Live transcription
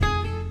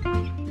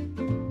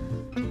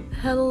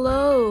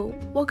Hello,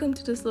 welcome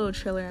to this little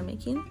trailer I'm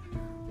making.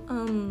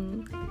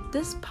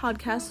 This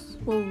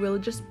podcast will really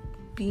just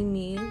be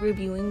me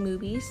reviewing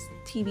movies,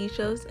 TV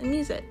shows, and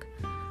music.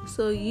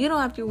 So you don't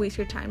have to waste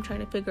your time trying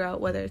to figure out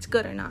whether it's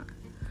good or not.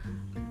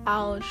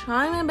 I'll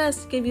try my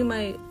best to give you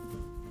my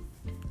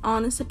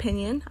honest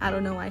opinion. I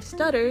don't know why I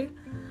stutter.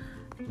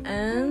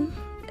 And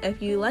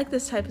if you like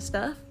this type of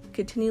stuff,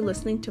 continue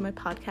listening to my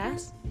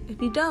podcast. If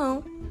you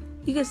don't,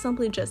 you can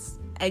simply just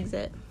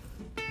exit.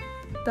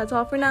 That's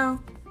all for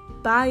now.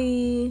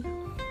 Bye.